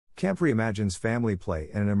Camp reimagines family play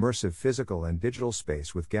in an immersive physical and digital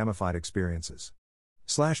space with gamified experiences.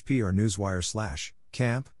 /PR Newswire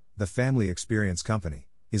 /Camp, the family experience company,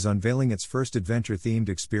 is unveiling its first adventure-themed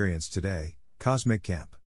experience today, Cosmic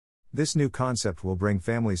Camp. This new concept will bring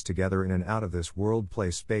families together in an out-of-this-world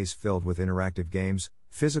play space filled with interactive games,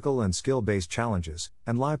 physical and skill-based challenges,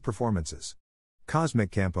 and live performances.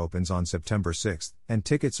 Cosmic Camp opens on September 6, and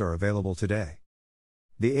tickets are available today.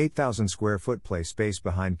 The 8,000-square-foot play space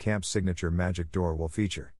behind Camp's signature Magic Door will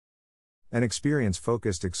feature an experience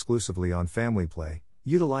focused exclusively on family play,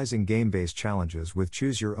 utilizing game-based challenges with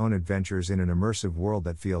choose-your-own adventures in an immersive world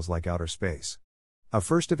that feels like outer space. A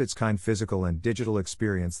first-of-its-kind physical and digital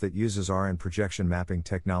experience that uses AR and projection mapping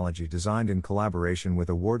technology designed in collaboration with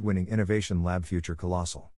award-winning innovation lab Future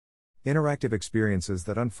Colossal. Interactive experiences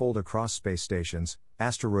that unfold across space stations,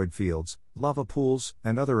 asteroid fields, lava pools,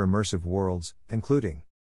 and other immersive worlds, including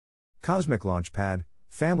Cosmic Launch Pad.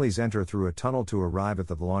 Families enter through a tunnel to arrive at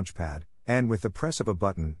the launch pad, and with the press of a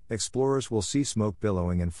button, explorers will see smoke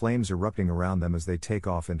billowing and flames erupting around them as they take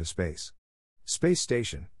off into space. Space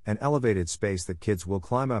Station, an elevated space that kids will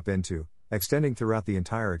climb up into, extending throughout the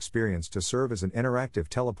entire experience to serve as an interactive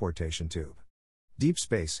teleportation tube. Deep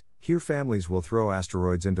Space, here families will throw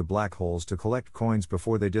asteroids into black holes to collect coins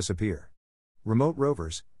before they disappear. Remote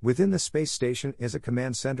Rovers, within the space station is a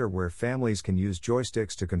command center where families can use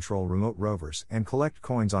joysticks to control remote rovers and collect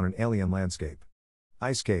coins on an alien landscape.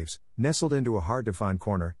 Ice Caves, nestled into a hard-to-find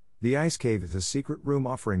corner, the Ice Cave is a secret room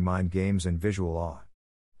offering mind games and visual awe.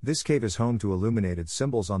 This cave is home to illuminated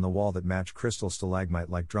symbols on the wall that match crystal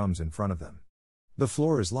stalagmite-like drums in front of them. The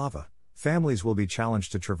floor is lava. Families will be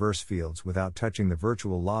challenged to traverse fields without touching the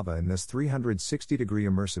virtual lava in this 360-degree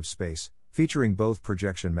immersive space, featuring both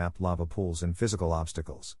projection-mapped lava pools and physical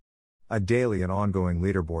obstacles. A daily and ongoing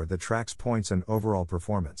leaderboard that tracks points and overall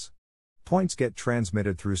performance. Points get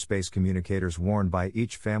transmitted through space communicators worn by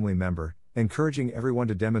each family member, encouraging everyone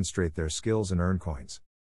to demonstrate their skills and earn coins.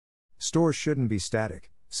 Stores shouldn't be static,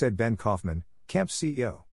 said Ben Kaufman, Camp's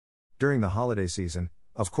CEO. During the holiday season,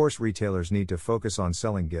 of course retailers need to focus on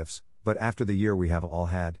selling gifts, but after the year we have all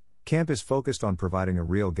had, Camp is focused on providing a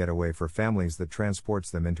real getaway for families that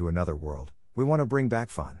transports them into another world. We want to bring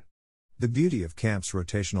back fun. The beauty of Camp's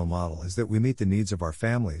rotational model is that we meet the needs of our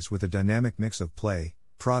families with a dynamic mix of play,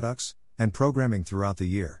 products, and programming throughout the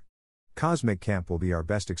year. Cosmic Camp will be our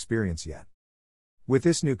best experience yet. With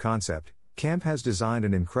this new concept, Camp has designed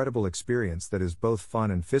an incredible experience that is both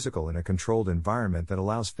fun and physical in a controlled environment that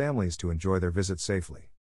allows families to enjoy their visit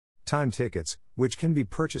safely. Time tickets, which can be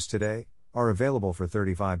purchased today, are available for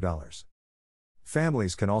 $35.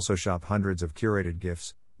 Families can also shop hundreds of curated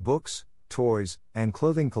gifts, books, toys, and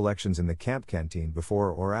clothing collections in the Camp Canteen before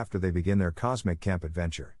or after they begin their Cosmic Camp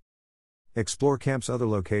adventure. Explore Camp's other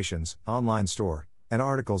locations, online store, and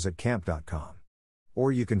articles at camp.com.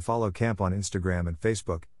 Or you can follow Camp on Instagram and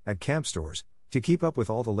Facebook, at Camp Stores, to keep up with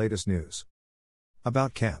all the latest news.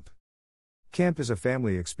 About Camp. Camp is a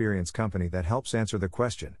family experience company that helps answer the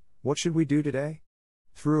question, what should we do today?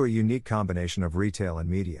 Through a unique combination of retail and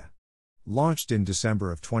media. Launched in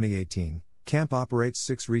December of 2018, Camp operates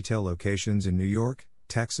 6 retail locations in New York,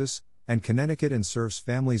 Texas, and Connecticut and serves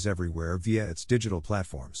families everywhere via its digital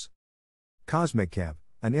platforms. Cosmic Camp,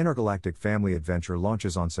 an intergalactic family adventure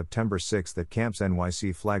launches on September 6 at Camp's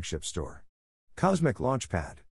NYC flagship store. Cosmic Launchpad.